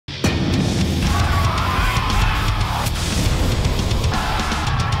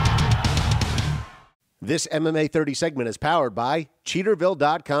This MMA 30 segment is powered by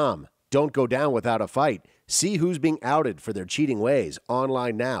Cheaterville.com. Don't go down without a fight. See who's being outed for their cheating ways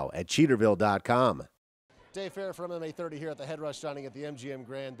online now at Cheaterville.com. Dave Farra from MMA 30 here at the Headrush dining at the MGM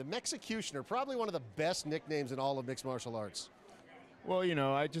Grand. The Mexicutioner, probably one of the best nicknames in all of mixed martial arts. Well, you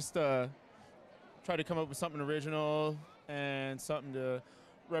know, I just try to come up with something original and something to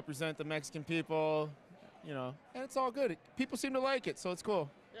represent the Mexican people, you know, and it's all good. People seem to like it, so it's cool.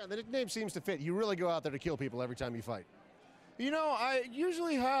 Yeah, the nickname seems to fit. You really go out there to kill people every time you fight. You know, I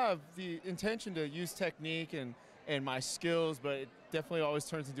usually have the intention to use technique and my skills, but it definitely always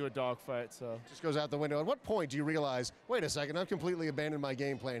turns into a dogfight. So just goes out the window. At what point do you realize, wait a second, I've completely abandoned my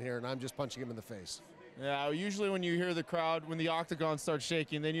game plan here and I'm just punching him in the face? Yeah, usually when you hear the crowd, when the octagon starts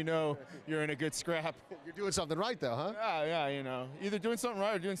shaking, then you know you're in a good scrap. You're doing something right though, huh? Yeah, you know. Either doing something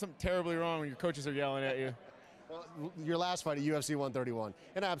right or doing something terribly wrong when your coaches are yelling at you. Well, your last fight at UFC 131,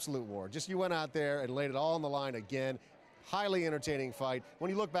 an absolute war. Just you went out there and laid it all on the line again. Highly entertaining fight.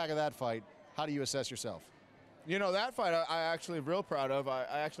 When you look back at that fight, how do you assess yourself? You know, that fight I actually am real proud of. I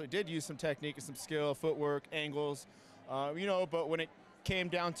actually did use some technique and some skill, footwork, angles, you know, but when it came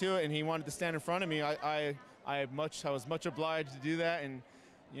down to it and he wanted to stand in front of me, I was much obliged to do that, and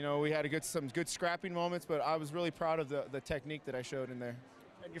you know, we had some good scrapping moments, but I was really proud of the technique that I showed in there.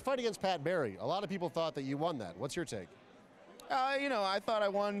 And your fight against Pat Barry, a lot of people thought that you won that. What's your take? You know, I thought I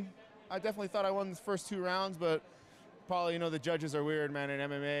won. I definitely thought I won the first 2 rounds, but probably, you know, the judges are weird, man, in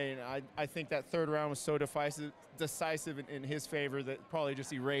MMA, and I think that 3rd round was so decisive in his favor that probably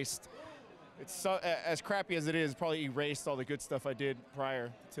just erased. It's so, as crappy as it is, probably erased all the good stuff I did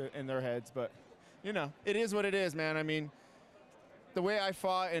prior to in their heads. But, you know, it is what it is, man. I mean, the way I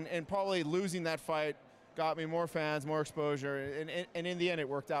fought and probably losing that fight got me more fans, more exposure, and in the end, it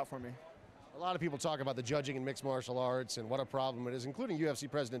worked out for me. A lot of people talk about the judging in mixed martial arts and what a problem it is, including UFC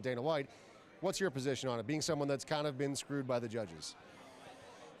President Dana White. What's your position on it, being someone that's kind of been screwed by the judges?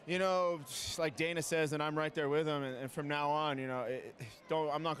 You know, like Dana says, and I'm right there with him, and from now on, you know,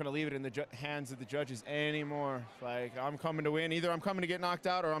 I'm not going to leave it in the hands of the judges anymore. Like, I'm coming to win. Either I'm coming to get knocked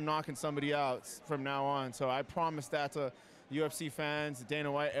out or I'm knocking somebody out from now on. So I promise that to UFC fans,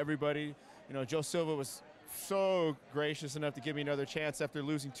 Dana White, everybody. You know, Joe Silva was so gracious enough to give me another chance after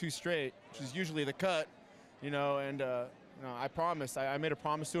losing 2 straight, which is usually the cut, you know, and you know, I promised. I made a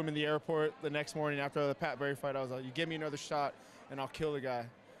promise to him in the airport the next morning after the Pat Barry fight. I was like, you give me another shot and I'll kill the guy.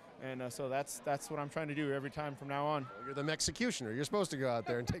 And so that's what I'm trying to do every time from now on. Well, you're the Mexicutioner. You're supposed to go out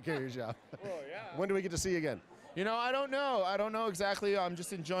there and take care of your job. Well, yeah. When do we get to see you again? You know, I don't know. I don't know exactly. I'm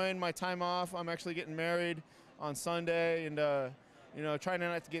just enjoying my time off. I'm actually getting married on Sunday, and you know, trying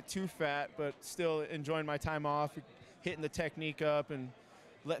not to get too fat, but still enjoying my time off, hitting the technique up and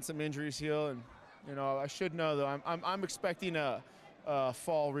letting some injuries heal. And you know, I should know though. I'm expecting a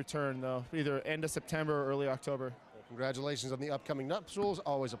fall return though, either end of September or early October. Well, congratulations on the upcoming nuptials.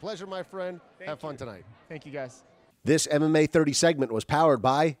 Always a pleasure, my friend. Have fun tonight. Thank you, guys. This MMA 30 segment was powered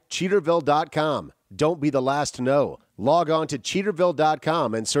by Cheaterville.com. Don't be the last to know. Log on to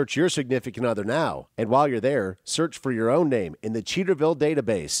Cheaterville.com and search your significant other now. And while you're there, search for your own name in the Cheaterville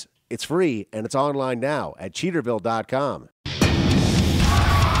database. It's free and it's online now at Cheaterville.com.